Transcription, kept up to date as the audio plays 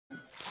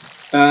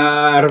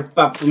Alright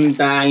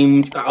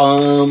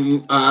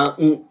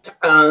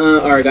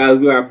guys,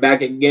 we are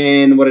back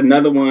again with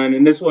another one,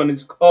 and this one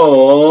is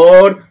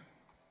called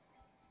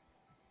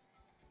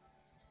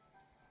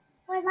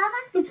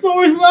The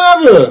Floor is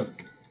Lava.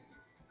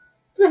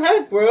 The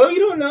heck, bro? You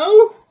don't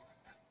know?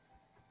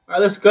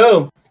 Alright, let's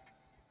go.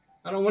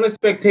 I don't want to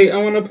spectate,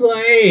 I want to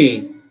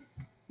play.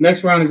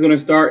 Next round is going to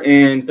start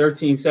in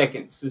 13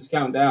 seconds. Let's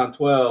count down.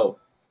 12,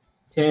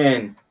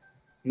 10,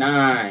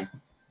 9,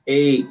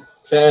 8,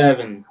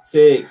 7,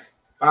 6,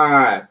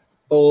 5,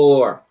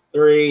 4,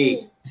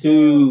 3,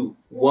 2,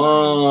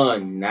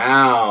 1.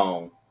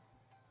 Now,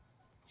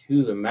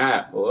 choose a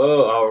map.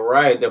 Whoa, all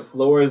right. The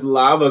floor is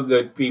lava,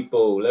 good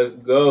people. Let's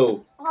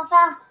go.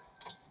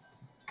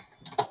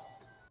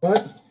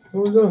 What?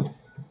 Where we go?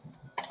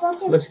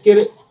 Let's get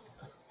it.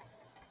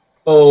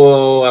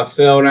 Oh, I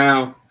fell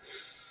down.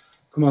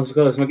 Come on, let's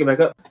go. Let's make it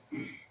back up.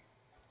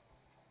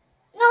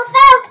 No,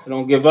 fell.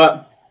 Don't give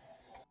up.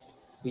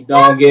 We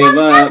don't give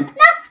up.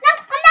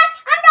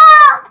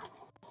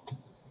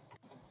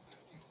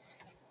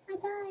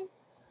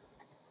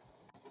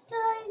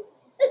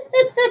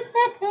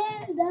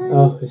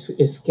 Oh,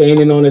 it's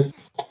gaining on us.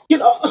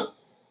 Get up!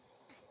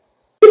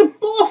 Get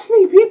up off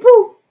me,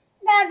 people!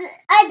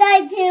 I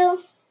died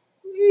too.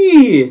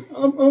 Yeah,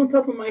 I'm on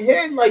top of my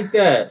head like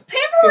that.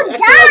 Purple died!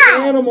 Like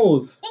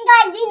animals. And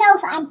guys, you know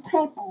I'm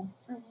purple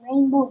from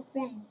Rainbow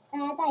Friends. I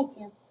died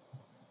too.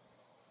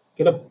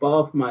 Get up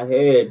off my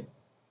head.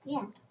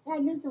 Yeah,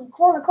 gotta do some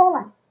cola.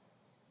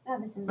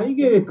 How you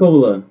get a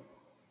cola?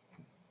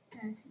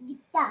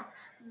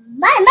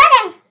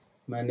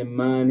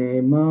 Money.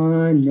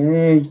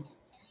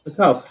 Look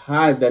how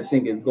high that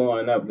thing is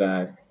going up,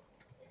 guys.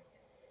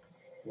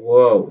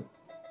 Whoa.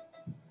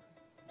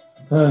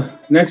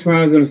 Next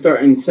round is going to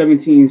start in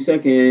 17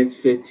 seconds.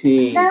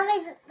 15,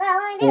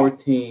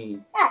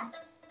 14,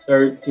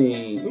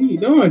 13. What are you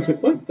doing?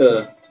 What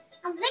the?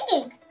 I'm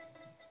singing.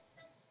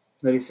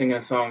 Let me sing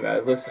a song,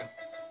 guys. Listen.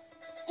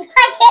 I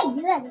can't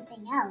do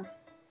anything else.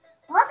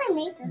 Why they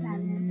make this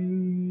like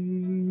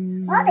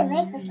this? Why they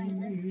make this like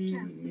this?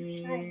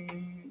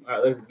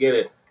 Alright, let's get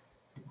it.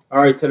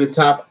 Alright, to the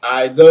top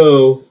I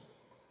go.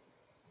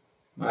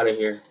 I'm out of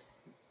here.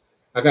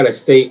 I gotta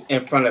stay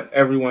in front of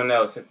everyone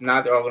else. If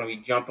not, they're all gonna be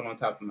jumping on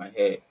top of my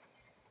head.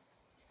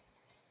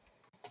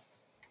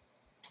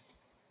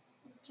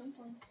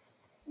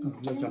 I'm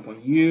gonna jump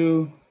on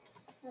you.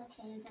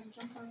 Okay, then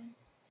jump on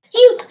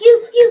you.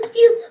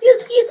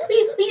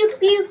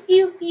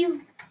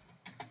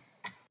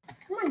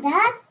 Come on,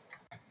 Dad.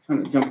 I'm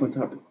trying to jump on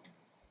top of it.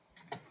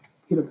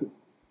 Get up here.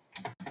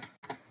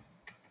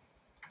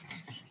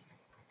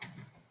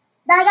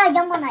 Dad, I gotta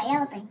jump on that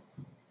yellow thing.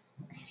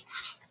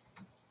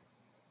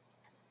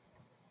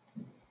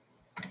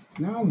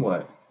 Now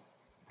what?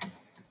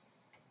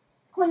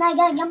 Come on, I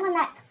gotta jump on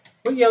that.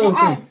 What yellow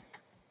thing? Edge.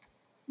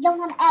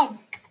 Jump on the edge.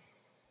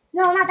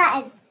 No, not that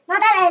edge.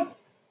 Not that edge.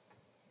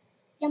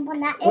 Jump on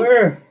that edge.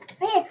 Where?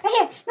 Right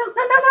here. No.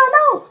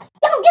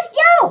 Just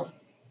jump.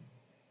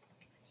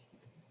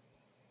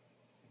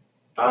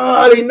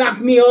 Oh, they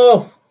knocked me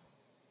off.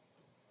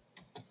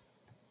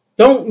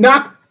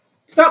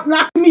 Stop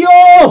knocking me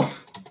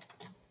off.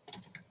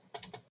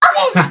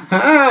 Okay. Ha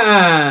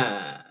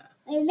ha.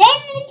 We made it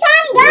in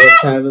time, guys.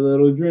 Let's have a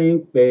little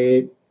drink,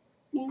 babe.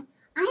 Yeah.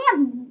 I have,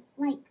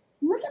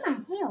 look at my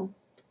hair.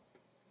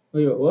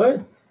 Wait,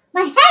 what?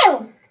 My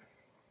hair.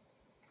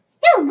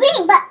 Still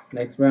green, but.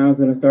 Next round's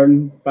gonna start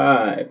in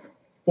 5,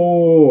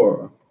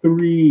 4,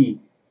 3,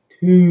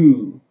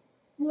 2.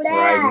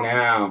 Right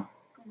now.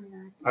 Oh my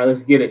God. All right,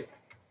 let's get it.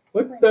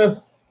 What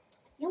the?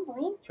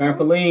 Trampoline?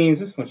 Trampolines.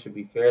 This one should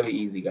be fairly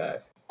easy,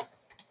 guys.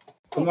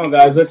 Come on,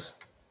 guys. Let's.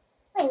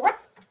 Wait, what?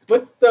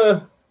 What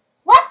the?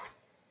 What?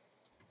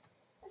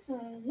 This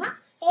is not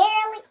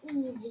fairly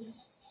easy.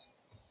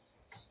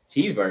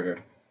 Cheeseburger.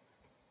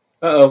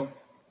 Uh-oh.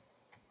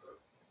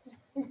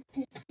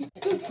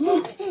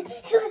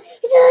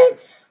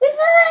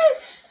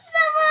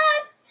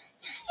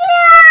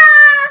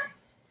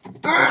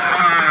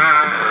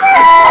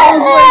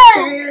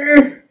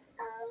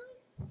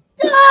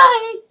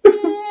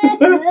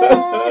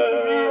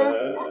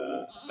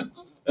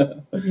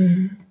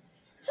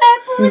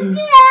 Purple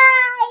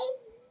die!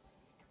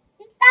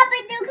 Stop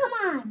it, dude. Come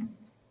on.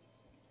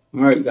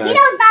 All right, guys. You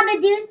don't stop it,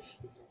 dude.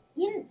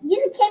 You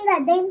should change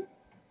that name.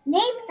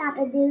 Stop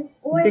it, dude.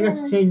 Or You think I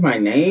should change my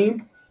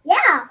name?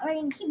 Yeah, or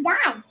you keep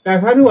dying.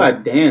 Guys, how do I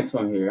dance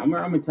on here? I'm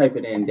gonna type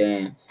it in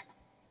dance.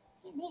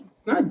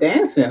 It's not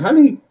dancing. How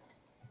do you?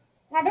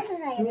 Now this is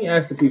how Let me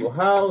ask the people.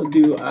 How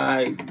do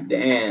I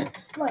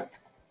dance? Look.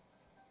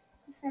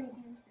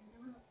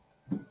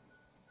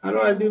 How do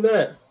I do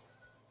that?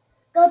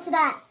 Go to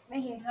that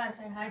right here. You gotta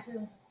say hi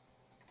to.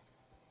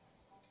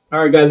 All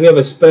right, guys, we have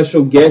a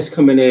special guest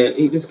coming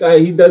in. This guy,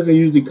 he doesn't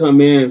usually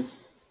come in,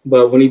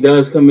 but when he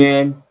does come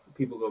in,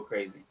 people go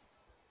crazy.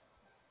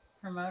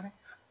 Promoter.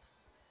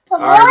 All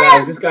right,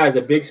 guys, this guy is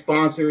a big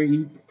sponsor.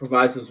 He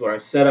provides us with our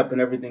setup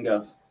and everything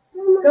else.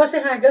 Go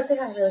say hi. Go say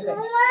hi really quick.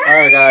 All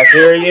right, guys,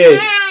 here he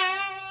is.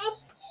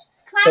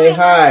 Say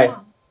hi.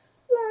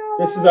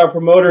 This is our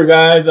promoter,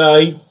 guys. He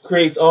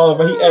edits all of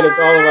our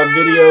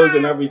videos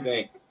and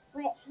everything.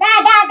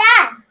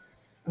 Dad.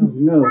 Oh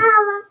no!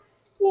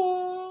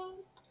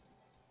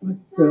 What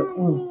the?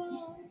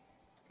 Oh.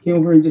 Came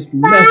over and just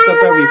messed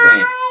up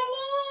everything.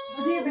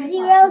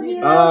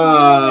 0-0.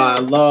 Ah, I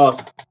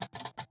lost.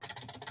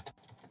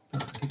 I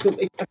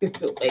can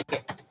still make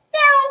it.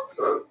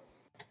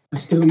 I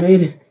still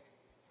made it.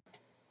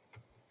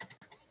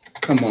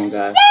 Come on,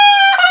 guys.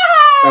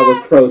 That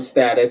was pro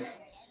status.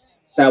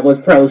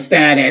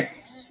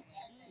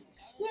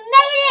 You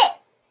made it.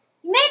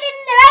 You made it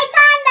in the right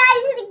time,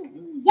 guys.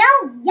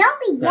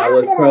 Jumpy. That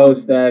was pro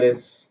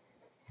status.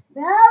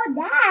 Bro,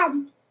 Dad.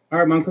 All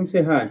right, Mom, come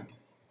say hi.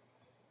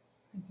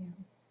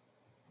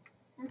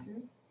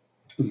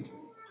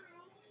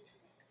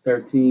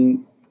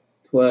 13,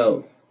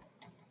 12,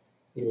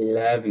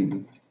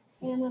 11,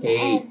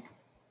 8.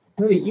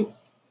 Really, you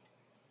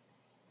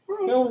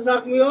almost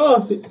knocked me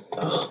off.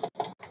 Oh.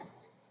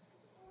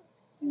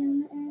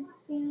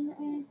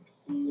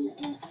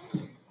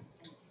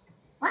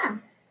 Wow.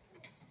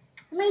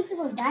 So many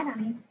people died on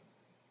me.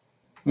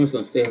 I'm just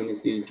gonna stay on this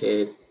dude's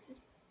head.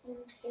 Where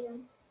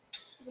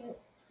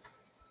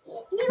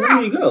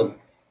did you go?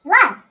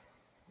 Left.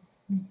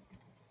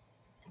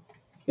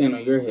 Stand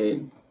on your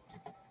head.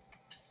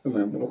 Come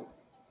here, boy.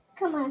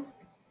 Come on.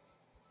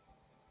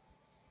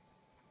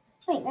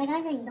 Wait, that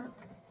guy's saying don't.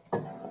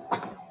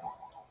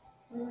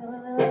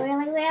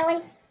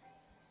 Really?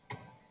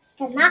 This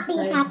cannot be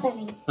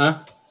happening. Huh?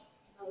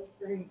 That was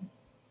great.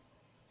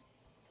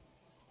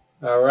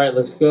 All right,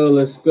 let's go.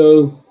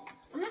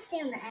 I'm gonna stay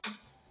on the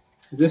edge.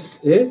 Is this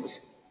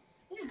it?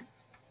 Yeah.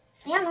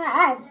 Stay on the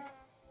edge.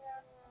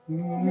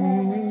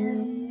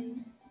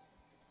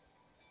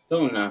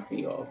 Don't knock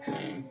me off,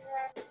 man.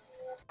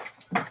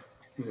 I'm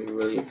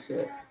really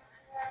upset.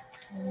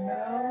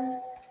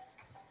 No.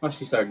 Watch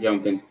she start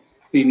jumping.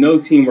 See, no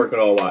teamwork at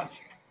all.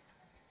 Watch.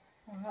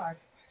 Oh God.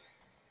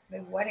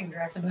 Big wedding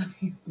dress above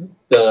you.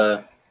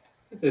 Look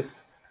at this.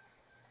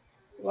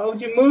 Why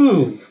would you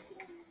move?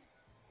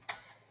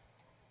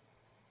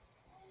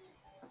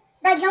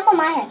 Dad, jump on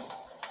my head.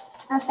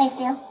 I'll stay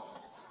still.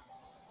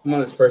 I'm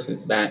on this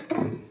person's back.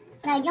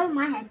 Dad, jump on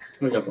my head.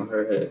 I'm gonna jump on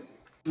her head.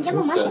 Jump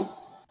on my head.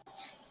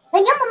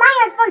 Then jump on my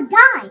head for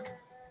die.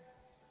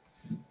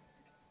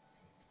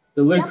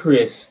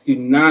 Delirious, do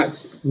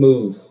not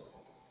move.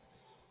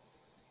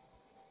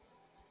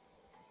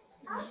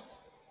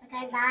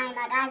 That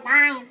guy's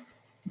dying.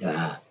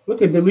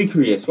 Look at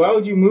Delirious. Why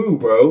would you move,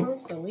 bro?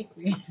 Who's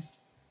delirious?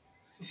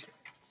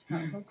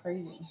 That's so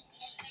crazy.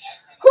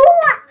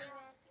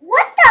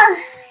 What the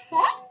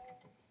heck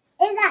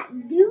is that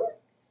dude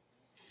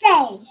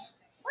saying?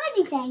 What is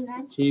he saying,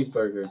 man?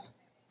 Cheeseburger.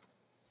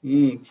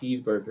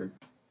 Cheeseburger.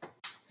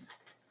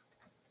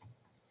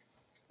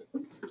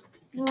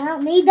 No, I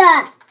don't need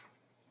that.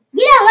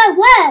 Get out of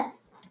my way.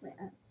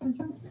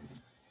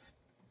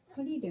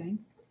 What are you doing?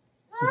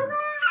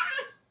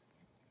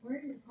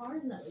 Where's your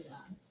card that we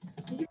got?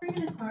 Did you bring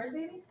in his card,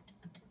 baby?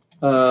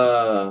 I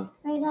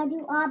gotta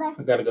do all that.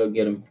 I gotta go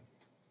get him.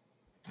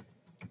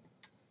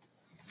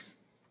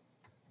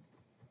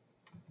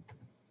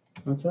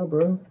 Watch out,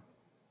 bro.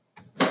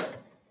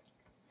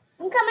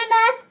 I'm coming,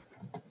 Dad.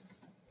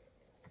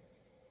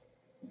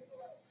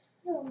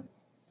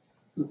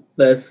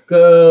 Let's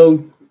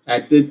go.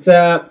 At the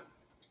top.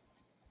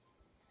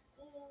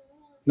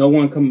 No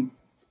one come.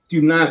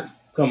 Do not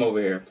come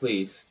over here,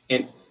 please.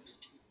 And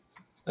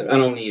I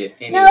don't need it.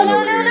 No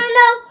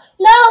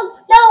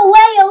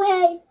way,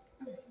 okay.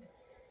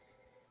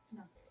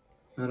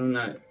 I do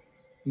not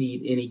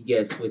need any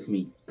guests with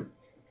me.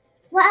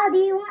 Well, do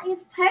you want your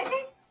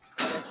partner?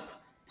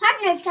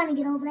 Partner's trying to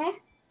get over there.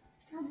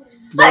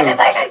 Bro.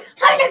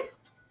 Partner!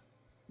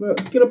 Bro,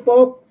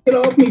 get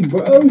off me,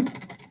 bro.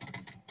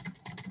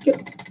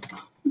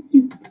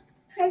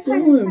 What you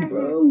doing,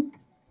 bro?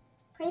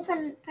 Pray for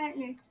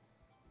partner.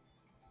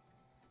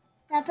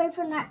 Dad, pray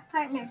for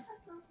partner.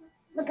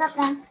 Look up,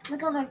 Dad.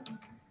 Look over.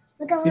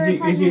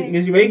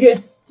 Did you make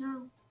it?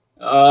 No.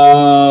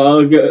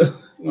 Oh, good.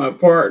 My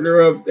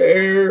partner up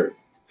there.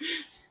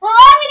 Well,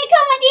 I'm gonna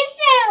come with you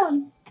soon.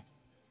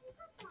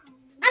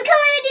 I'm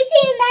coming with you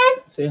soon, man.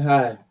 Say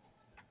hi.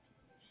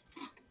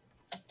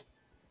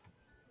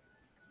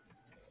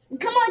 I'm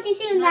coming with you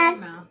soon, man.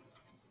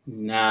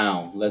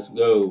 Now, let's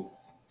go.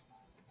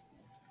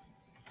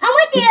 I'm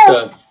with you.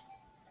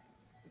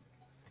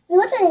 Wait,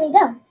 which way did we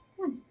go?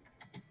 Come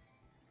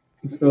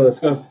on. Let's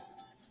go.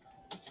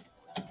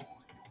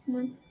 Come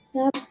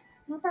on.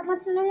 Not that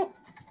much a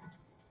minute.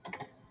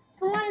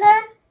 Come on,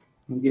 Dad.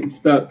 I'm getting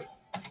stuck.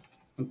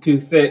 I'm too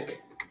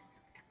thick.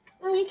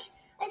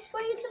 I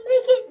swear you can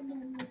make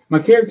it. My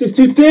character's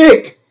too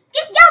thick.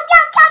 Just jump.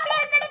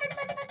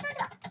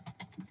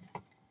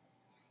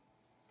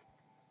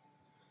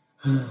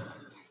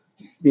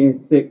 Being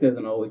thick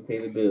doesn't always pay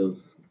the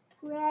bills.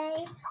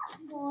 Pray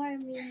for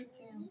me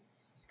too.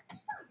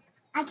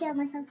 I killed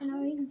myself for no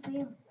reason for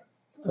you.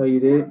 Oh, you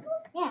did?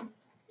 Yeah.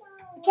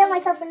 I killed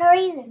myself for no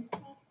reason.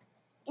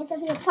 Guess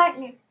I'll be a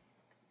partner.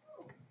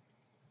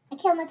 I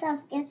killed myself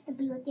just to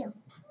be with you.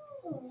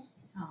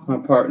 My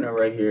partner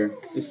right here.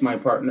 This is my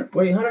partner.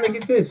 Wait, how did I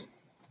get this?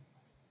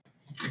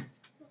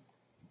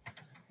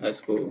 That's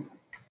cool.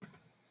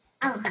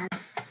 I don't have it.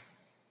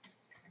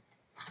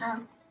 Oh.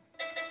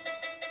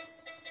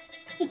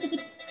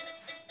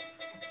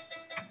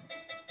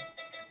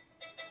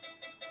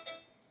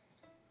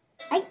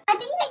 I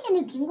think I can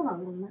do Jingle Ball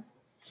Rumors.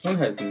 One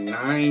has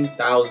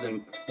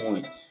 9,000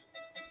 points.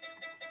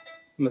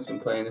 I must have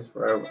been playing this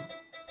forever.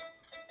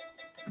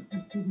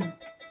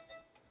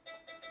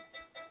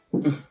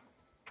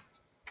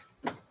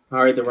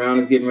 Alright, the round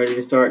is getting ready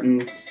to start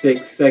in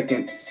 6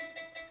 seconds.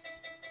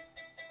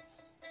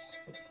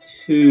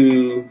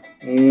 2,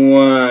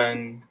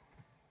 1.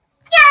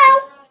 Go!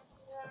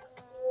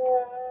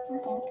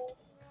 Okay.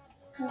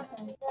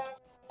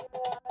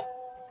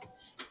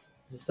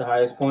 Is this the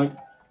highest point?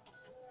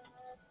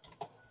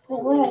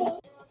 Wait, where are you?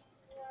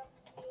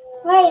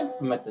 Where are you?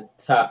 I'm at the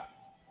top.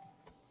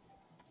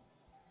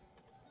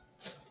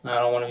 I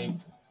don't want to be...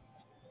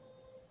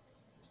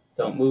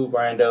 Don't move,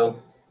 Brando.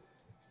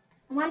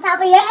 I'm on top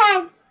of your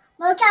head.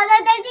 Look how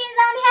good 13 is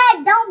on your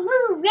head. Don't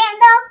move,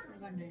 Randall.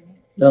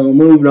 Don't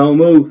move, don't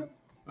move.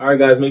 Alright,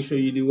 guys, make sure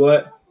you do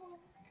what?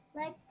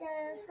 Like the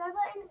score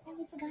button, and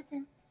we forgot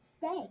to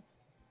stay.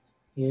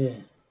 Yeah,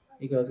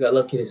 you guys got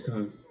lucky this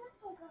time.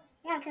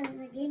 Yeah, because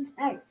the game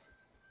starts.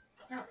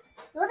 No.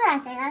 What did I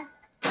say that?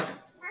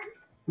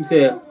 You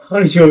said,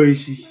 honey,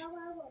 Joishi.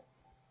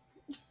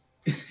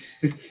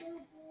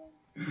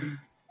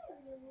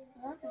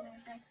 What else am I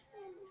say?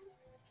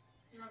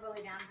 You want to go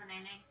down for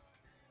Nene?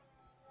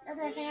 What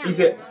did I say? You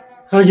said,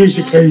 honey,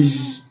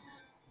 Joishi.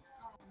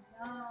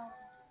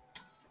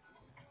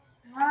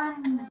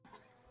 Run.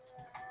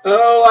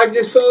 Oh, I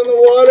just fell in the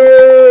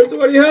water.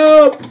 Somebody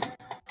help.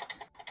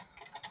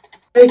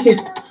 Make it.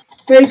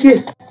 Make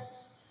it.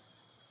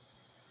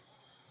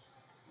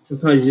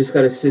 Sometimes you just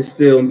got to sit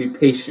still and be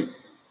patient.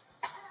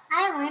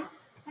 I won.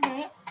 I did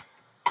it.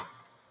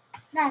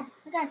 Dad,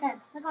 look what I said.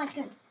 Look on my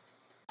screen.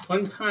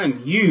 One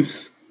time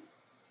use. Is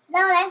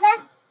that what I said?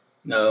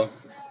 No.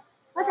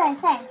 What did I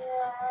say?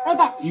 Right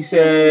there. You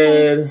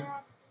said,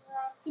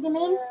 See the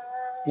mean?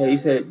 yeah, you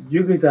said,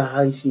 Jugita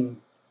Haishin.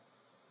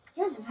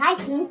 This is high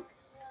soon.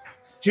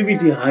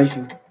 Jugita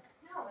Haishin.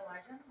 No,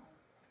 Elijah.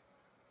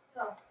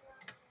 Go.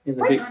 There's a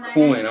big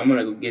coin. I'm going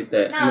to go get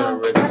that. I'm No,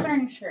 going to put risk. it on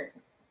your shirt.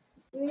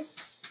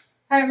 This.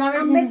 Alright,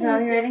 Mommy's I'm going to missing go.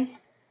 it. You ready?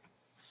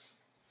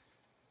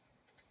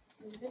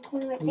 There's a big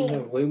coin right You there.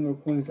 have way more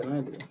coins than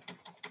I do.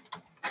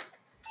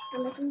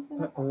 I'm looking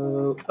for it.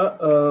 Uh-oh.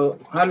 Uh-oh.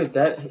 How did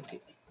that happen?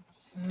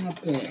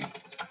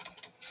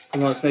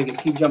 Come on, let's make it.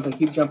 Keep jumping.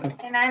 Keep jumping.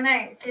 Good night,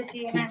 night, sissy.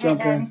 Keep Night, night,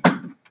 jumping.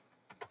 daddy.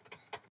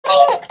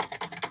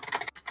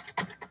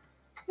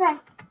 Right.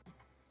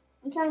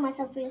 I'm killing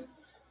myself for you.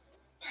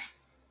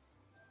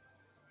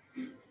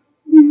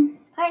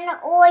 Partner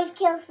always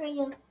kills for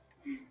you.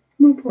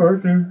 My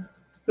partner.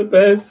 It's the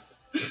best.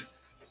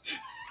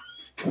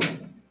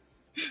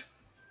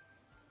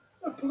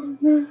 My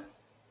partner.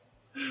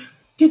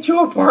 Get you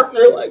a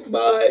partner like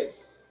mine.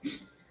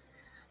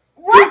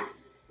 What?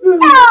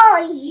 Oh,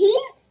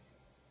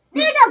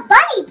 there's a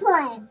bunny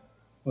playing.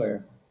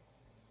 Where?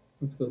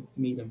 Let's go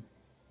meet him.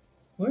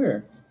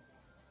 Where?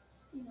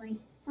 Wait,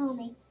 follow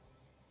me.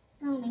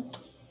 Follow me.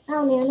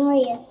 Follow me, I know where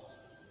he is.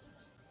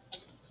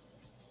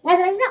 Yeah,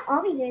 there's no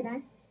obby here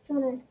then. If you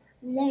want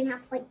to learn how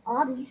to play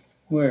obbies.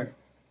 Where?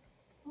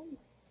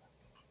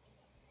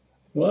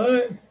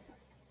 What?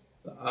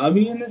 The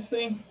obby in this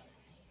thing?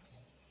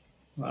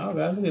 Wow,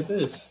 guys, look at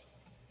this.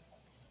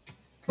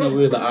 No,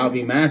 we're the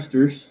obby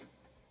masters.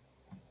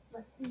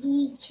 But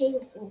be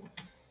careful.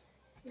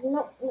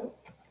 No.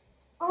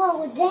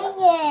 Oh, dang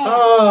it.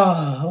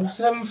 Oh, I was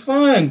having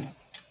fun.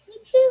 Me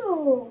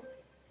too.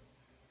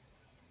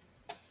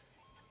 Is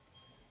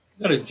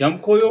that a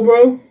jump coil,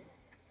 bro?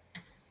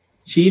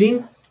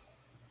 Cheating?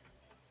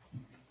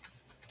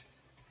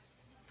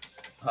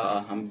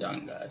 I'm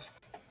done, guys.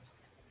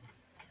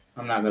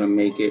 I'm not gonna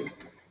make it.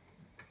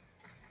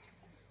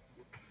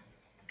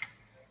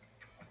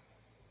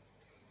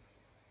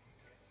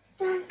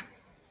 Dun,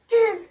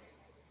 dun,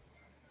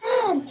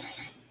 dun.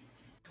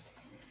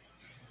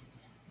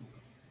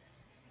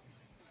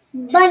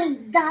 Bunny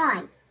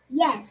die.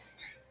 Yes.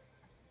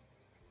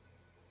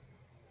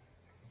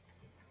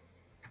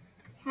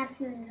 Have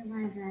to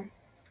survive that.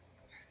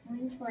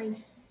 One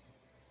choice.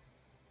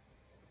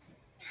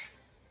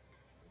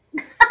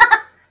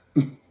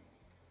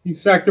 He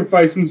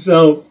sacrificed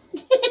himself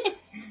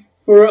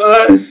for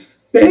us.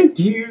 Thank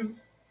you.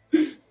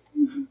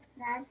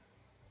 Dad.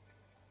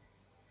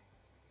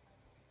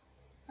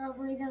 Oh,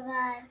 we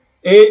survived.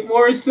 8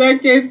 more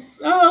seconds.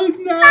 Oh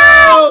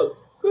no.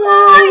 Go.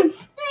 4,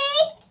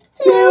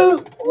 3,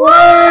 2,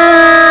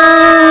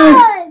 1.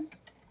 1.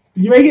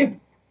 Did you make it?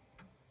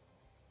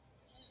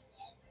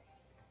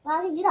 Well,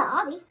 I can do that,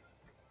 Obby.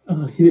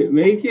 Oh, you didn't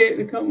make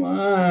it? Come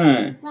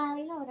on. Well,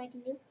 you know what I can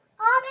do.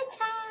 Obby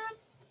time.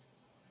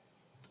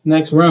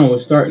 Next round will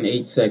start in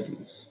 8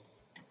 seconds.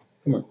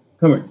 Come on.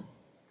 Come on.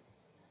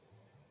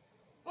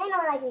 I know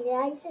what I can do.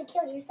 I used to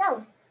kill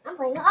yourself. I'm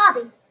playing the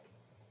Obby.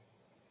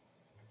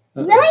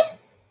 Uh-oh. Really?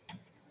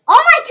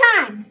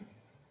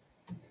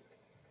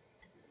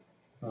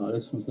 Oh,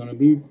 this one's gonna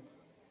be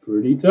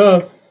pretty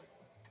tough.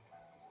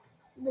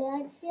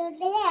 Let's see if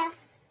they have.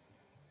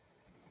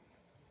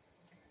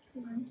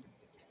 Come on.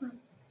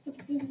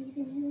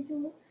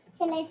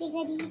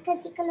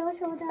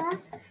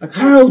 Like,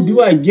 how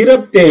do I get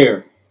up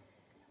there?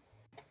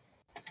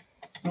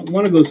 I don't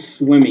want to go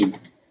swimming.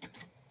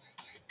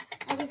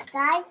 I just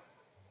died.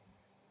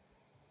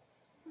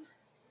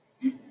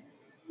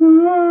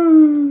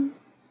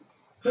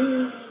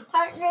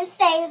 Partner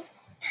saves.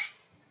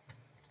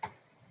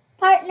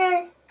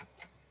 Partner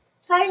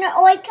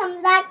always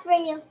comes back for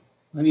you.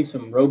 I need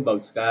some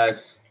Robux,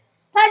 guys.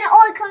 Partner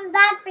always comes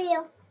back for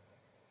you.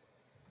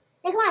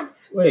 Hey, come on.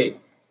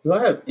 Wait, do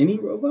I have any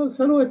Robux?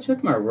 How do I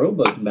check my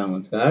Robux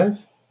balance,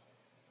 guys?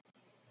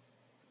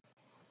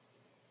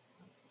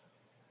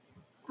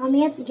 I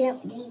may have to get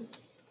up the game.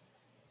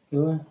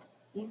 Do I?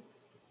 Yeah.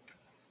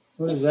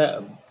 What is that?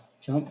 A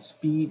jump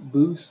speed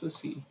boost?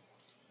 Let's see.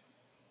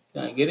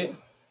 Can I get it?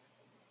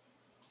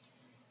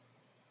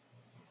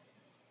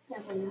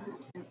 Definitely not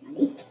have that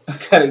money. I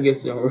gotta get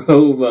some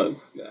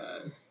Robux,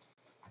 guys.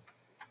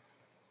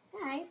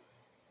 Guys,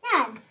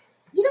 Dad,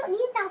 you don't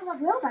need that much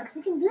Robux.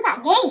 We can do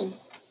that game.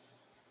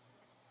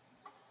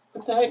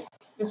 What the heck?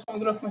 This one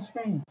get off my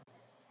screen.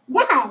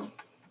 Dad.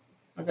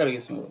 I gotta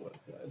get some Robux,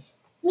 guys.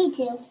 Me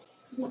too.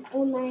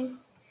 Oh my.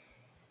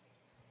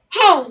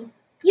 Hey,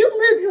 you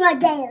moved to my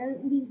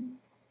dad.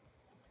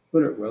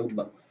 Put it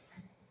Robux.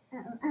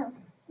 Oh.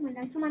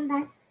 Come on,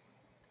 Dad.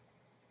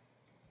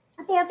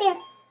 Up here.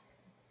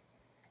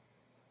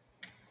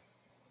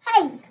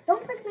 Hey,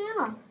 don't piss me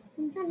off.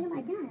 I'm trying to get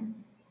my dad.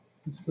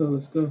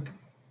 Let's go.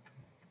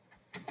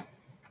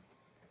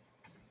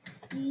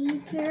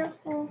 Be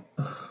careful.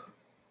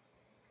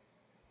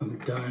 I'm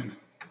done.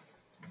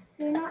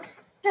 You're not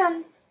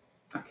done.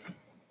 Okay.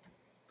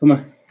 Come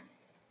on.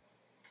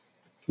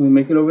 Can we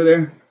make it over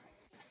there?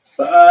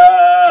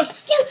 Ah!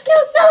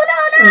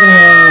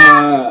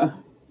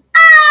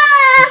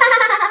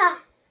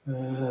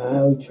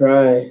 No. We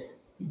tried.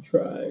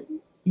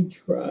 Yeah,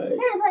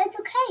 but it's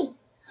okay.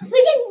 We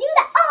can do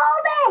that all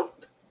day.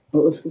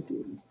 Oh, let's go do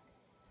it.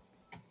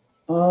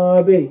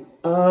 I'll be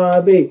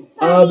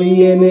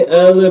in the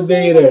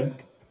elevator.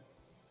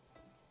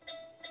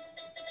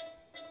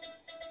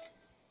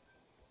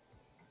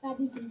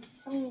 Abby's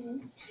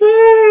insane.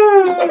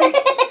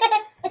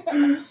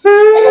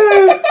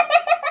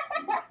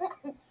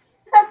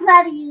 I'm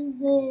proud of you,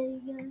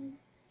 baby.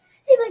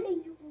 See if I can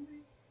do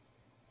it.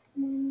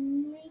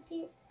 Make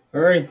it.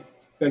 Hurry.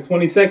 Got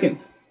 20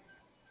 seconds.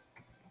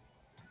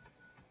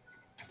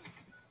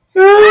 He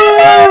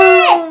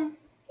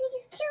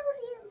just kills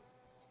you.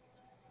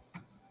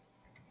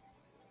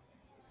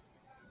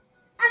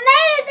 I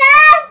made it,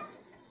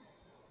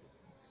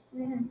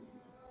 Dad!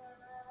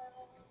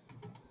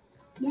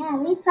 Yeah,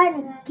 at least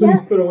partner.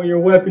 Please put away your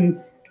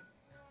weapons.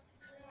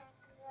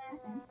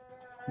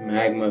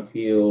 Magma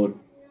field.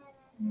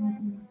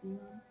 Magma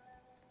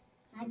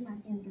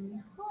field gonna be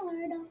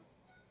hard.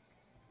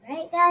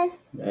 Right, guys?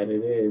 That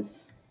it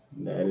is.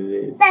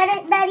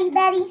 Betty,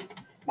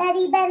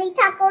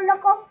 taco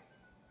loco.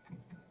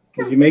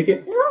 Did you make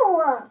it?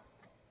 No.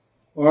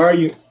 Or are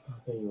you? Oh,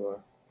 there you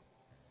are.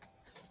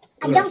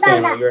 I jumped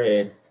on that. Your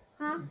head.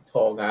 Huh?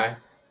 Tall guy.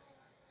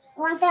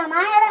 You want to stay on my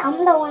head?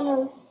 I'm the one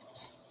who's.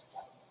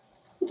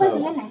 Who puts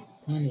them in there?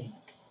 Honey.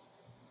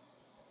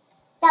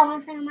 That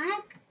one stay on my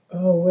head?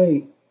 Oh,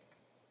 wait.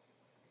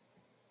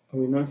 Are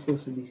we not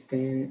supposed to be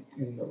staying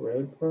in the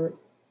red part?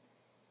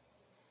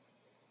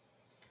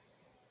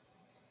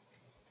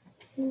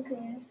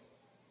 Okay.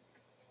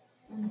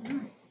 I'm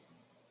not.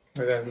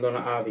 Alright, guys, I'm doing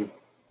an obby.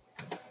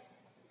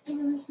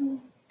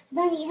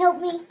 Bunny, help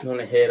me. I'm doing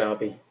a head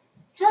obby.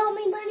 Help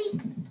me, Bunny.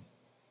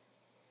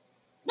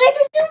 Wait,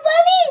 there's two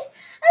bunnies.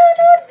 I don't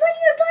know what's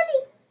bunny or bunny.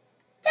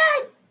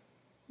 Dad.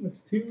 There's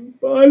two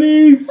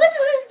bunnies. Which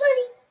one is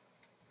bunny?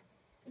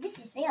 I guess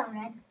you stay on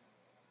red.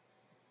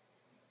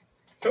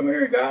 Come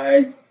here,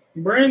 guy.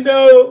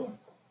 Brando.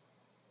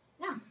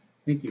 No.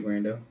 Thank you,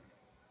 Brando.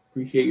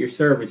 Appreciate your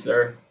service,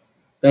 sir.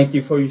 Thank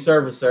you for your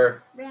service,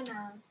 sir.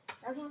 Brando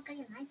doesn't look like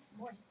a nice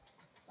boy.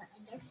 But I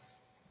guess.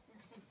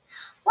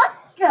 What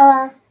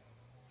the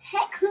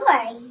heck? Who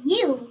are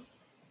you?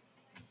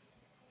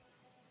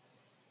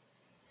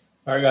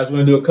 All right, guys, we're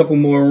going to do a couple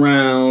more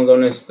rounds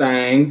on this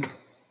thing.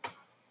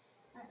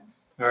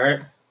 All right.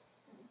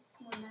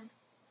 Come on,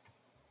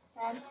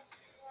 Dad.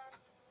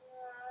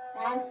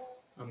 Dad.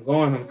 I'm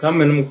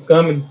coming.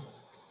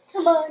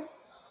 Come on.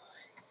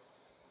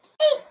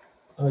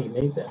 Oh, you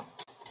made that.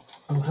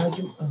 Oh, how'd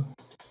you? Oh.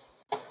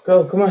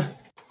 Go, come on.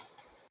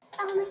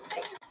 Oh,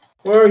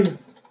 Where are you?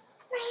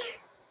 right here.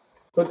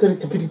 Go to the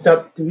tippity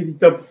top. No,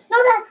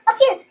 Dad, up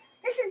here.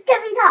 This is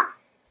tippity top.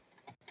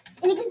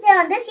 And you can stay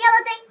on this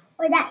yellow thing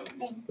or that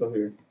thing. Go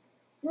here.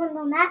 You want to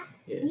go on that?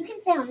 Yeah. You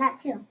can stay on that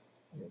too.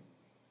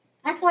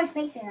 That's more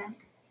space there, then.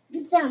 You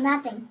can stay on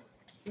that thing.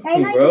 So you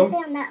know you can stay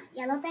on that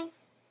yellow thing?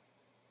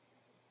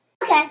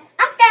 Okay,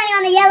 I'm standing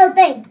on the yellow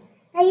thing.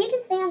 Now you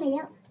can stay on the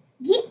yellow.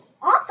 Get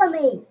off of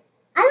me.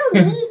 I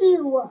don't need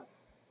you.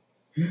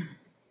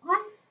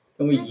 On.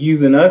 Can we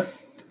using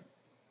us?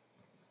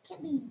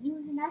 can't be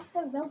using us the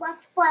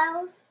Roblox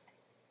spoils.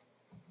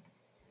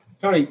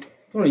 You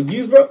wanna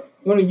use, bro?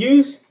 You wanna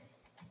use?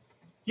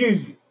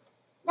 Use.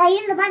 Now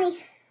use the bunny.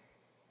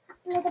 Hop,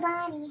 little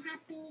bunny,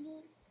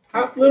 happy.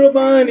 Hop, little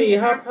bunny,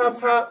 hop,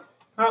 hop, hop.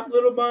 Hop,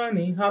 little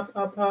bunny, hop,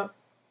 hop, hop.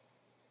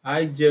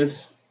 I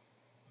just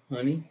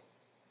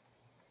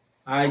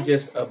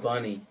a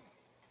bunny.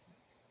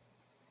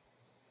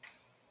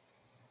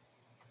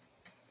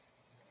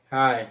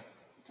 Hi.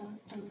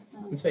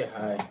 Let's say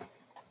hi.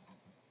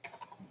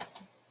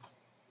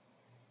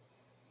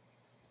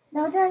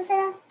 No, don't say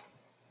that.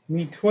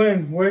 Me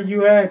twin, where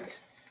you at?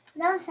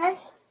 No, son.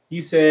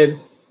 You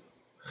said,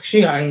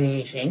 Wait, Dad.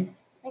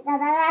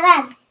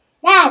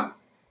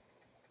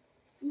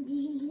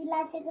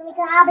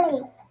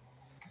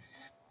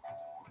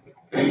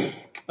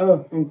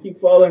 oh, I'm keep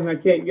falling. I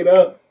can't get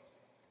up.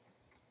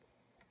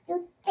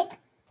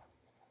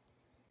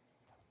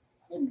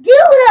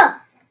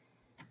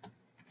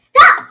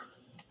 Stop.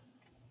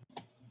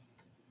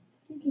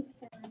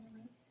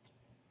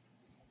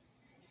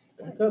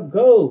 Back up,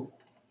 go.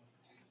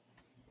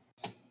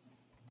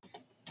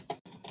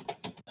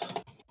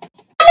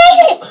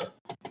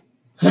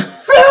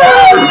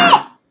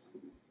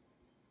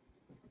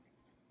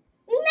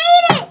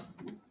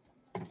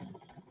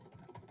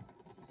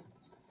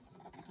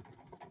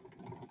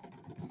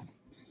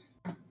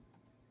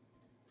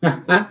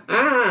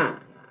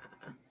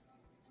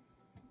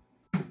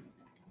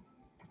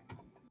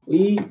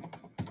 We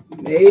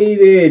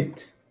made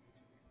it.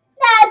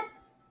 Dad.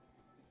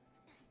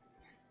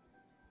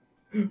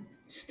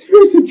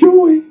 Tears of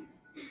joy.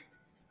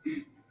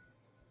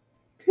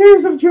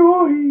 Tears of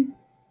joy.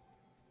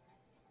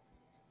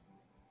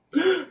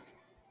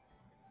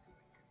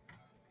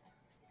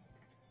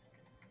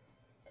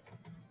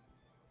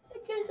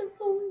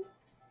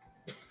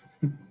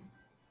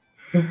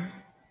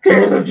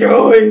 Tears of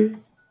joy.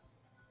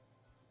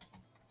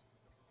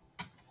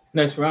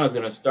 Next round is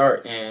gonna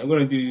start, and we're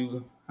gonna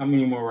do how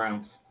many more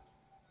rounds?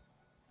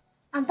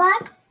 5. We're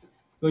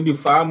gonna do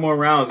 5 more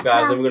rounds,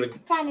 guys. No, and we're gonna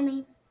 10 to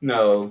me.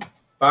 no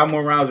 5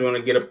 more rounds. We're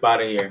gonna get up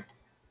out of here.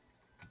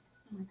 Oh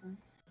my God.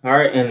 All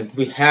right, and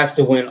we have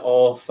to win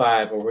all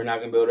 5, or we're not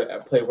gonna be able to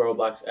play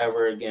Roblox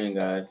ever again,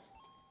 guys.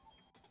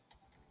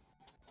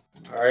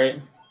 All right,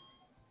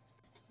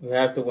 we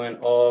have to win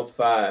all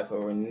 5,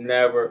 or we're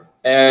never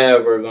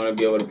ever gonna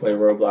be able to play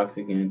Roblox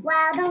again.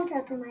 Well, don't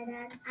talk to my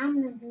dad.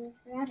 I'm gonna do it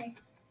forever.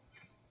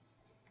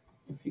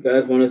 If you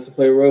guys want us to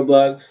play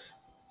Roblox,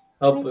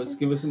 help us,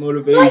 give us some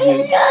motivation.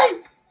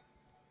 I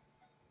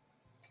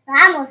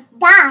almost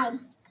died.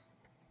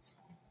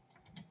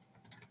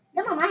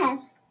 Jump on my head.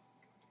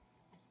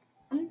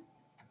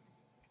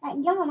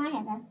 Jump on my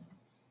head, Dad.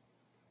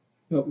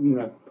 Oh, I'm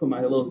gonna put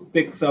my little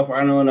thick self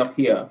right on up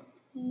here.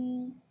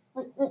 Wait.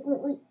 Look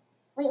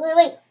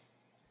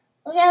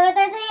at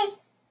the thing.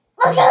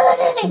 Look at the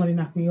thing. Somebody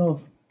knocked me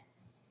off.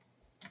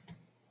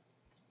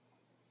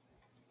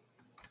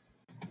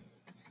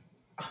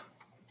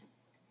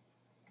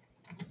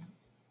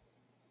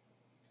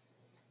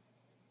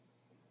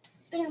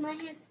 Stay on my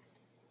head.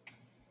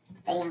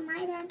 Stay on my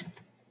head.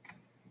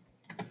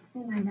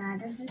 Oh my God,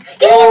 this is...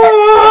 Get it!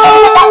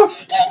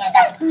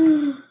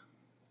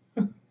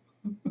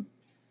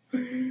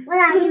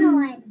 Well, you know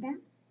why I did that.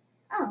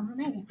 Oh, I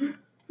made it.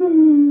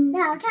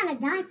 Yeah, I'll kind of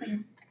die for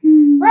you.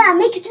 Well, I'll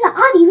make it to the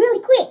obby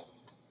really quick.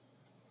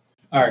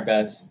 Alright,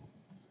 guys.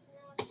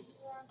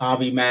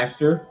 Obby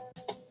Master.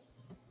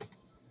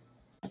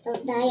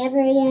 Don't die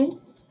ever again.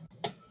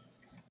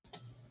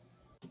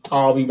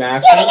 Obby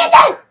Master. Get it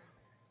done!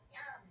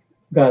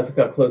 Guys, look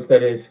how close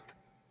that is.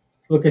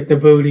 Look at the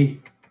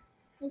booty.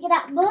 Look at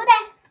that booty.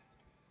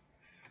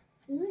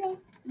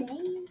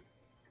 Booty.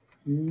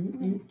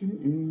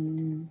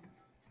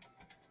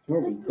 Where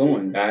are we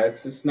going,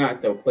 guys? It's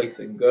not the place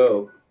to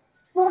go.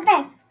 Look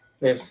there.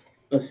 There's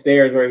the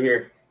stairs right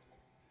here.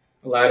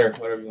 A ladder,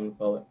 whatever you want to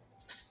call it.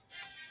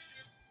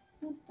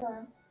 What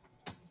the?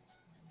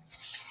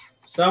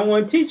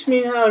 Someone teach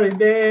me how to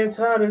dance,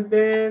 how to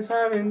dance,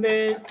 how to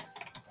dance.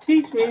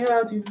 Teach me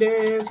how to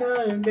dance,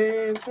 how to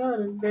dance, how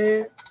to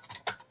dance.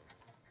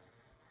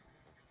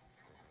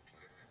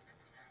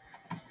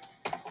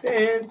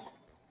 Dance.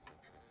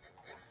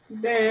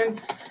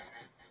 Dance.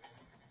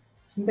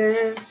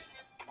 Dance.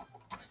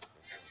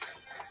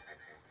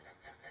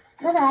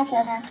 Look at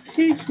that.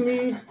 Teach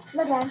me.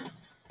 Look at that.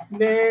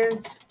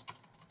 Dance.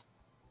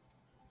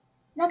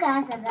 Look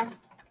at that.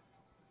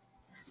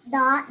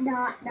 Dot,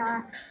 dot,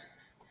 dot.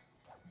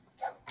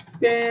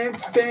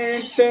 Dance,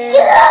 dance, dance.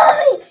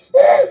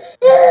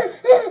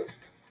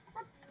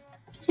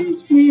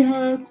 Teach me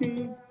how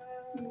to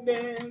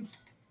dance.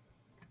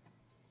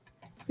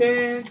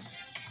 Dance.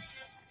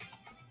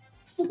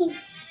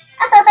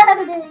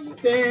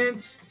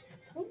 Dance.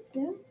 Let's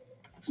go.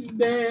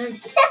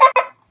 Dance.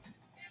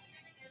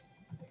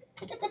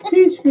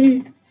 Teach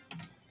me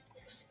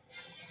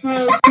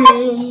how to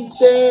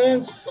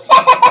dance.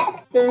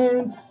 Dance.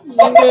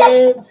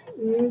 Dance.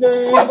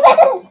 Dance.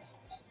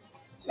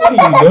 What are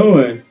you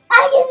doing?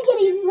 I'm just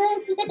getting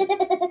slipped.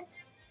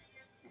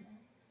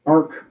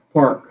 Arc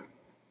Park.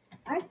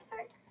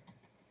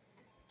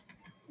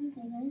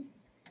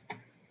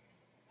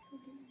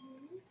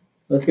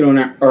 Let's get on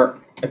that arc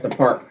at the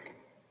park.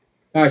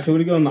 Guys, should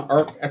we get on the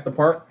arc at the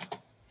park?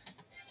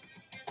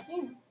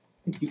 Yeah.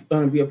 Think you're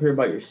gonna be up here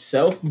by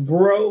yourself,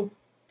 bro?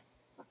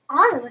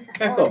 All of us are.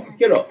 Back up.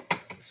 Get up.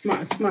 It's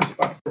my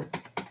spot, bro.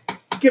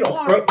 Get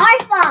up, bro. Our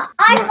spot.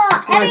 Our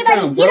spot. Everybody,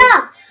 town, get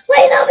up.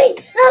 Wait, not me.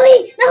 Not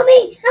me. Not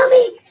me. Not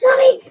me. Not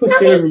me. Push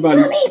not me.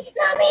 everybody. Not me.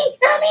 Not me.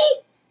 Not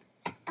me.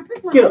 I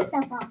pushed my Get own up.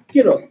 stuff off.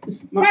 Get up.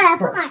 This is my Dad,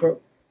 park, bro.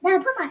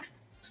 Dad, put my.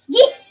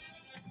 Get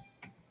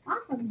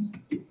off of me.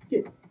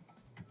 Get.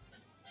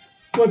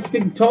 What, you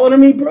think you're taller than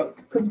me, bro?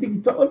 Because you think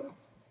you're taller?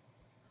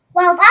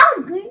 Well, if I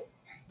was green.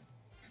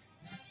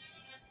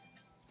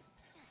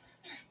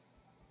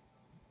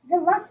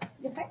 Good luck.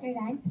 Your partner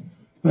died.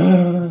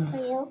 For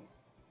you.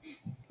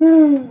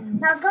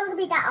 Now it's going to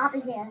be that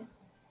opposite.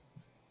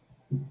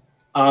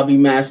 Obby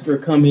Master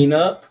coming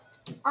up.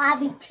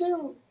 Obby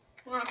 2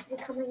 Master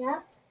coming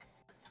up.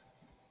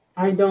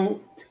 I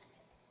don't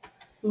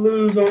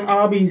lose on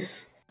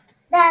obbies.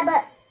 Dad,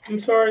 but. I'm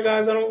sorry,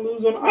 guys. I don't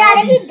lose on obbies.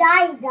 Dad, if you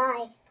die, you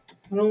die.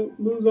 I don't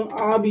lose on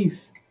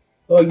obbies.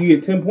 Oh, you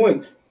get 10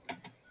 points.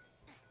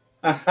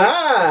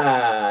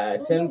 Aha!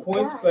 10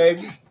 points,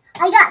 baby.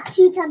 I got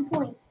 2 10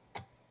 points.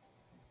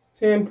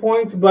 10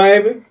 points,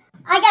 baby.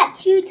 I got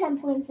 2 10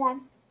 points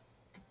then.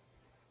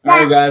 All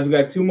right, guys. We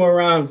got 2 more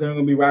rounds. Then we're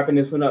going to be wrapping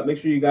this one up. Make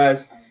sure you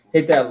guys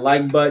hit that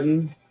like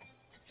button.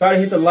 Try to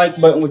hit the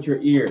like button with your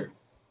ear.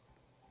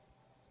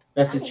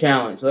 That's the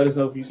challenge. Let us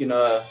know if you can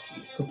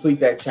complete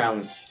that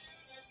challenge.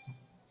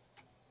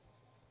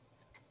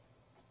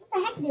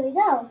 Where the heck did we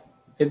go?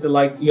 Hit the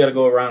like. You got to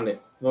go around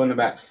it. Go in the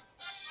back.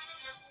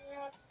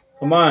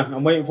 Come on.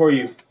 I'm waiting for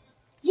you.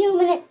 0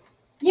 minutes.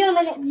 0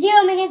 minutes.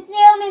 0 minutes.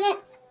 0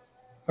 minutes.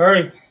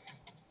 Hurry.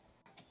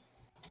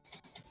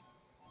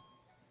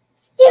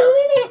 0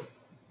 minutes.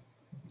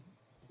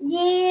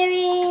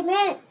 0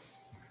 minutes.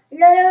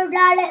 Little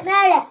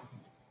minute.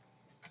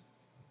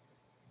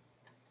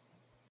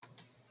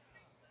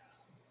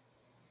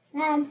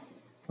 And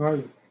How are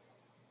you?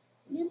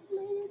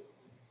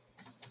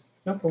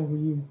 Jump over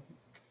you.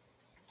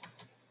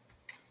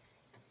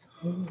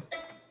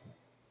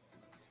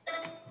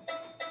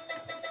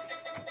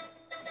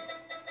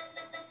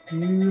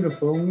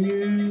 Beautiful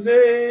music.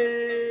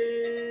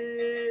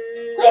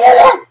 Wait a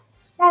minute.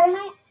 Dad, am I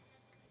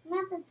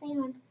have to stay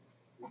on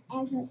the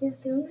edge like this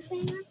girl is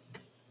staying on?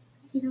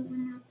 Because you don't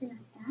want to have to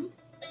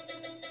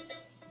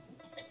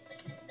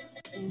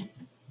die.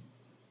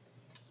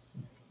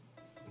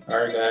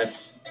 Alright, guys.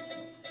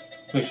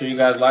 Make sure you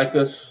guys like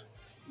us.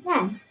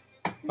 Yeah.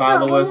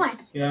 Follow us.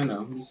 Yeah, I know.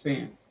 I'm just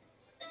saying.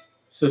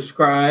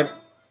 Subscribe.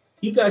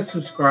 You guys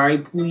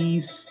subscribe,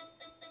 please.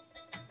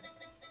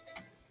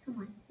 Come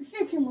on. Let's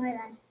do 2 more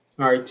then.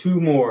 Alright, 2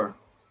 more.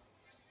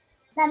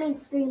 That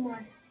means 3 more.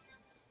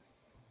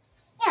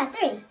 Yeah,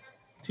 3.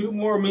 2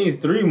 more means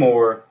 3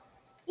 more.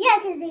 Yeah,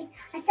 because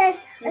I said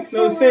let's Makes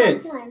no do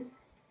sense. one last one.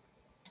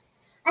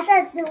 I said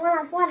let's do 1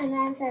 last one, and then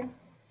I said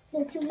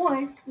let's do 2 more,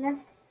 and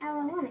that's how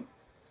I want it.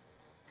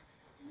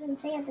 I didn't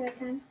say it the right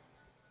time.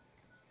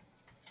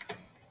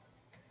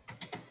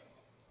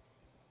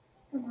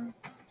 Come on.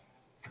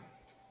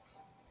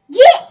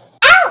 Get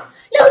out!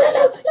 No!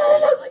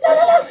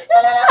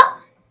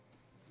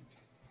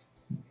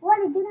 What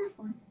did you do that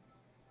for?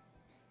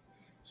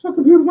 So I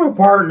could be with my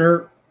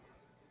partner.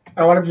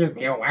 I want to just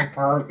be with my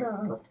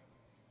partner.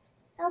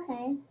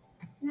 Okay.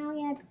 Now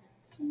we have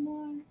 2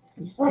 more.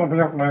 I just want to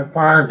be with my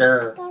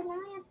partner. Guys, now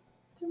we have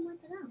 2 more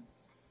to go.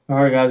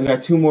 Alright, guys. We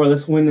got 2 more.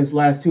 Let's win this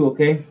last 2,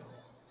 okay?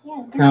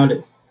 Yeah. Count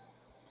it.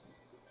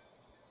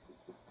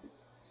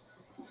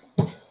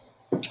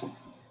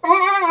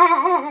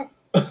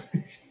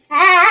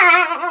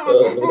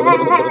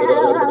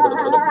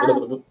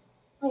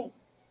 Wait.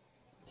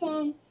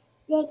 10,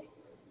 6,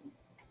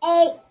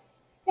 8,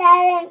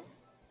 7,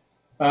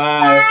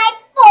 5,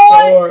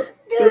 4,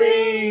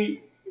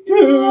 3, 2,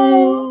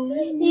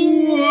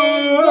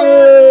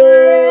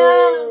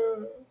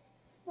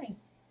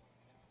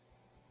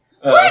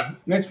 1.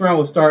 Next round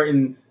will start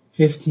in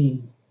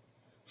 15,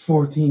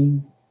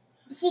 14,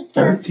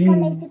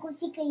 13,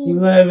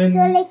 11,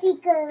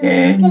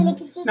 10,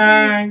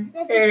 9,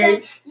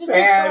 8,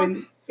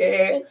 7,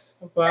 6,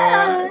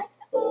 5,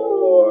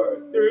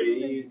 4,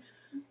 3,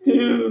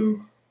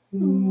 2,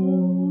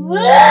 1.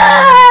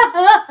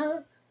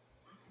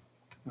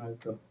 Let's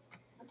go.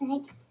 What the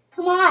heck?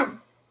 Come on.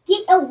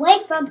 Get away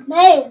from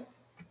me.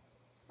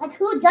 Like,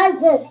 who does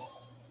this?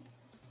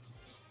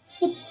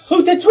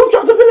 Who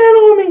dropped the banana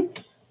on me?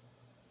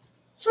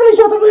 Somebody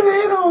dropped the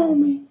banana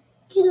on me.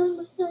 Get on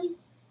my face.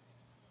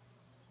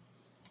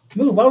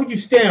 Move. Why would you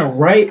stand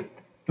right?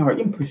 All right,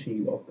 I'm pushing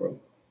you off, bro.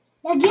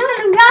 Now get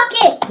on the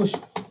rocket. Push.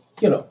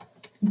 Get up.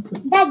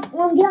 Dad,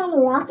 want to get on the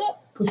rocket?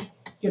 Push.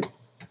 Get up.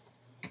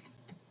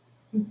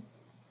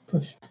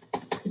 Push.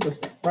 Get your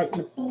step right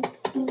now.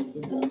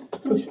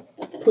 Push.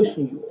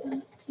 Pushing you.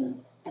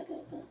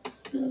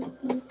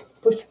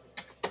 Push.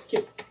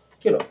 Get up.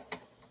 Get up.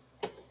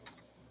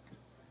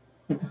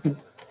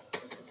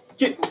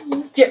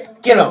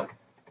 Get up.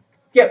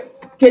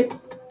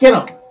 Get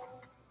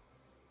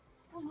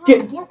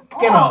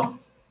up.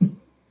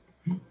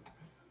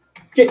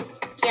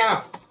 Get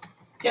out.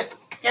 Get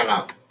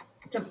out.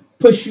 To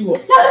push you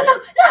up. No,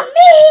 not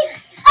me.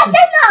 I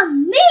said not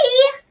me.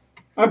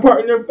 My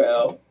partner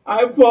fell.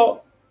 I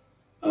fall.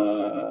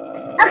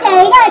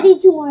 Okay, we gotta do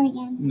 2 more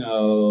again.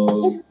 No.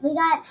 We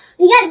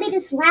gotta be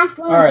this last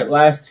one. All right,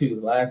 last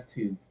two.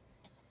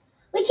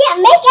 We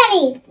can't make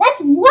any. That's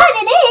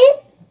what it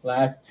is.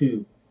 Last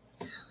 2.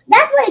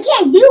 That's what it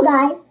can't do,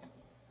 guys.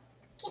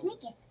 Can't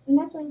make it, and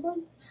that's what I'm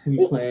going.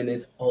 We playing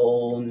this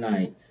all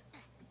night.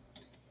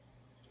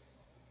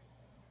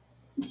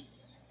 You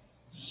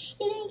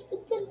didn't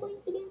get the 10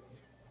 points again.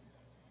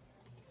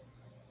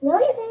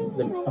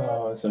 Really?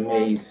 Oh, it's a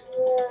maze.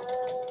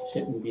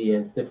 Shouldn't be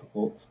as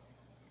difficult.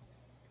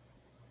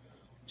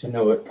 But you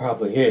know it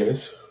probably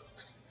is.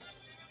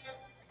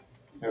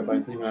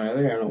 Everybody's leaving out of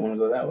there. I don't want to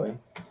go that way.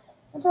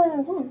 That's what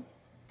I'm doing.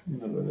 I'm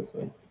going to go this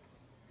way.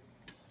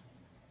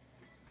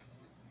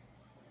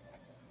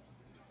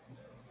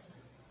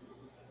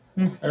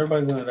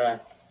 Everybody's going to die.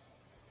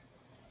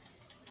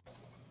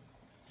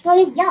 Well,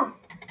 let's jump.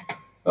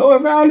 Oh,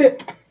 I found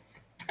it.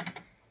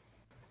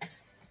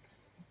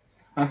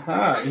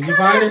 Haha. Did you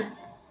find it?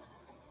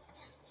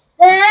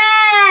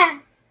 Ah!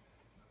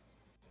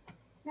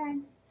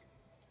 Done.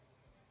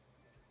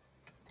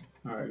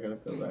 All right, I gotta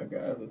go back,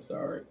 guys. I'm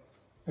sorry.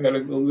 I gotta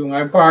go get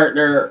my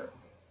partner.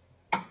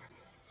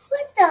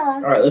 What the?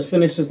 All right, let's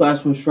finish this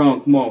last one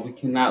strong. Come on, we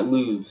cannot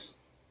lose.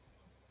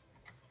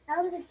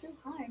 That was just too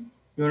hard.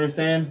 You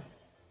understand?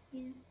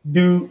 Yeah.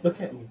 Dude,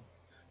 look at me.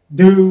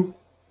 Dude.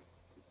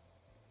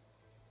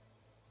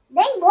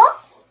 Dang, boy.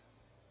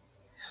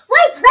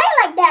 Why you play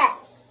like that?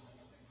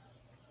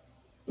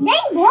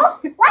 Dang,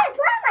 boy. Why you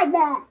play like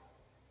that?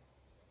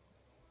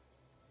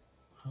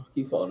 Oh,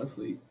 keep falling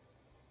asleep.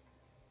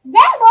 Dang,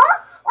 boy.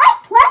 Why you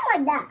play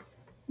like that?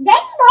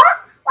 Dang, boy.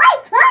 Why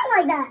you play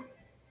like that?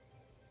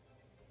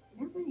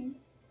 Not funny.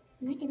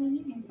 Not gonna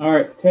either. All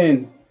right,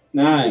 10,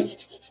 9,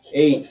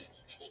 8.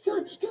 Go.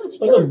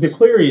 Oh, look,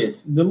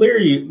 Delirious.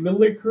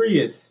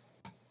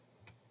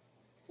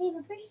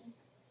 Favorite person.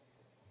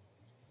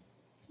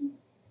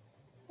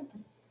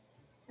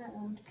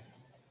 Uh-oh.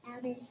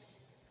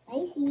 Alice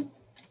Spicy.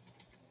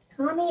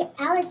 Call me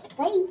Alice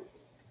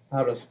Spice.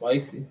 Out of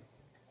spicy.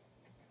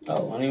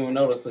 Oh, I didn't even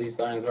notice these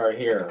things right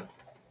here.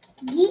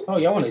 Yeet. Oh,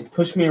 y'all want to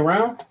push me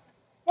around?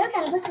 They're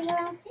trying to push me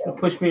around too.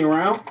 Push me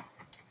around?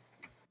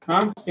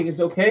 Huh? Think it's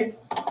okay?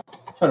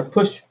 Try to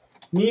push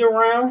me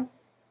around?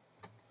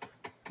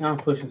 Now I'm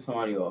pushing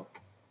somebody off.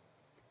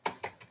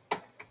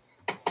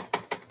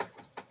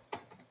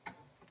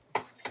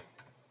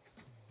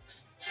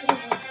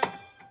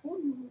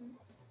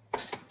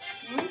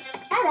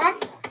 Hi, Dad.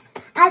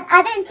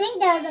 I didn't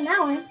think there was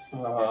another one.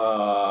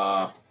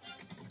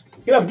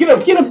 Get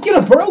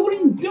up, bro. What are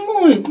you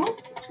doing?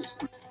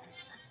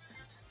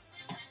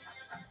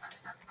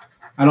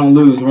 I don't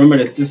lose. Remember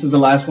this. This is the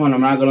last one. I'm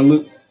not going to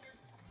lose.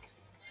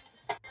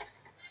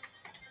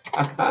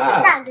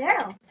 That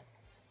girl.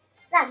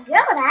 That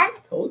girl, Dad.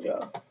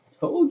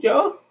 Told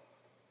y'all.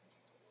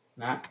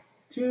 Not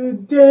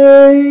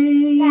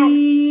today.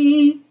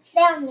 Dad,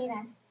 stay on me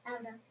then.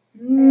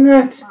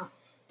 Not You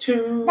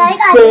today.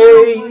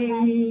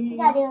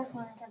 gotta do this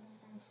one because I'm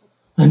gonna sleep.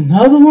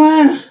 Another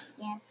one?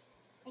 Yes.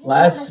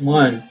 Last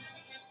one.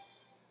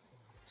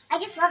 I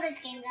just love this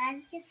game, guys.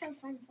 It's just so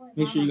fun for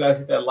Make sure you guys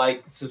hit that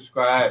like,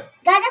 subscribe,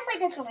 Guys, I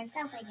played this for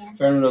myself, I guess.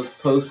 turn on those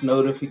post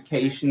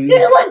notifications. You're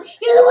the one!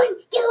 You're the one!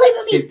 Get away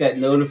from me! Hit that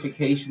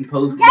notification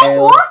post Dad,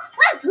 bell. what?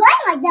 Why play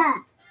like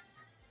that?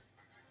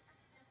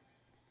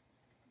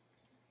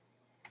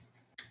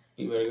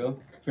 You better go.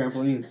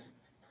 Trampolines.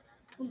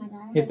 Oh my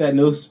god. Hit that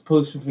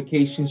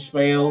notification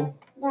spell.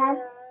 Dad,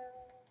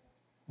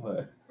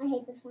 What? I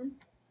hate this one.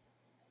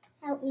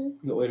 Help me.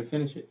 Good way to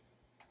finish it.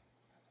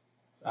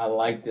 I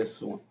like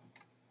this one.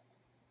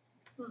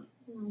 Oh,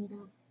 no, you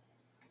don't.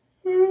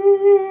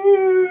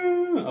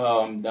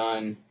 Oh, I'm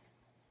done.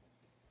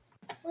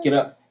 Get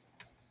up.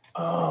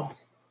 Oh.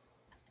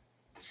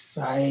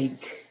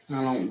 Psych.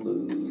 I don't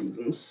lose.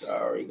 I'm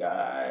sorry,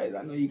 guys.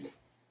 I know you.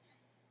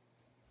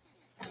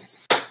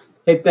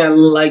 Hit that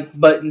like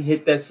button.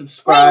 Hit that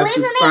subscribe. Wait,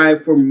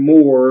 subscribe for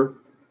more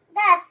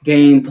Dad.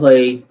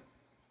 gameplay.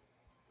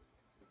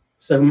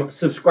 So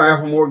subscribe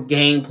for more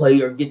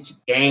gameplay or get your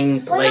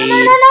gameplay.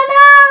 No.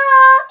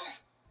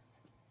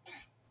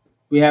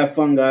 We have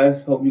fun,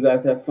 guys. Hope you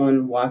guys have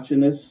fun watching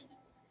this.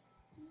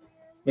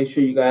 Make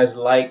sure you guys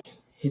like,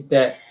 hit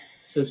that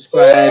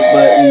subscribe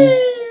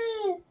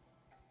button.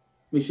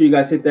 Make sure you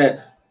guys hit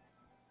that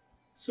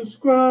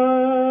subscribe.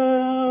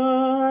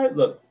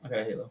 Look, I got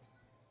a halo.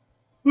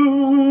 I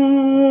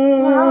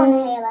want a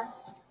halo.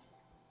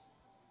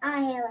 I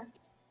want a halo.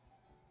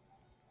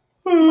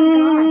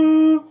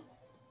 Oh my God.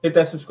 Hit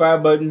that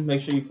subscribe button.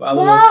 Make sure you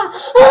follow us.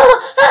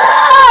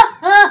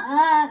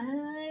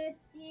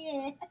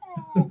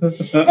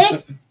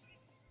 The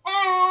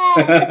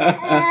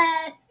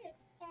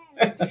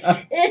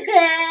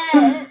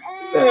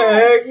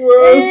heck,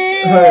 bro?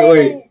 Alright,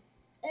 wait.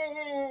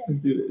 Let's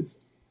do this.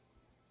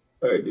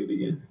 Alright, do it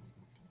again.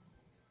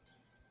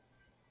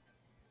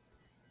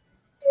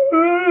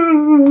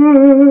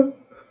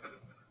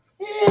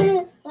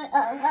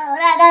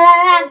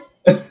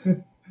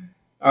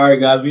 Alright,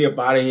 guys, we up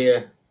out of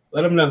here.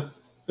 Let them know.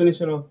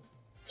 Finish it off.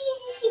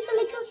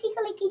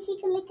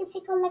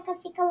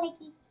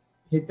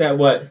 Hit that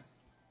what?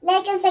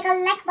 Like and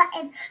like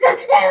button.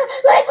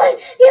 Like button.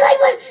 The like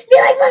button. The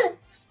like button.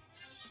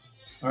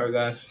 Alright,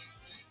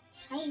 guys.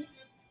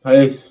 Peace.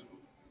 Peace.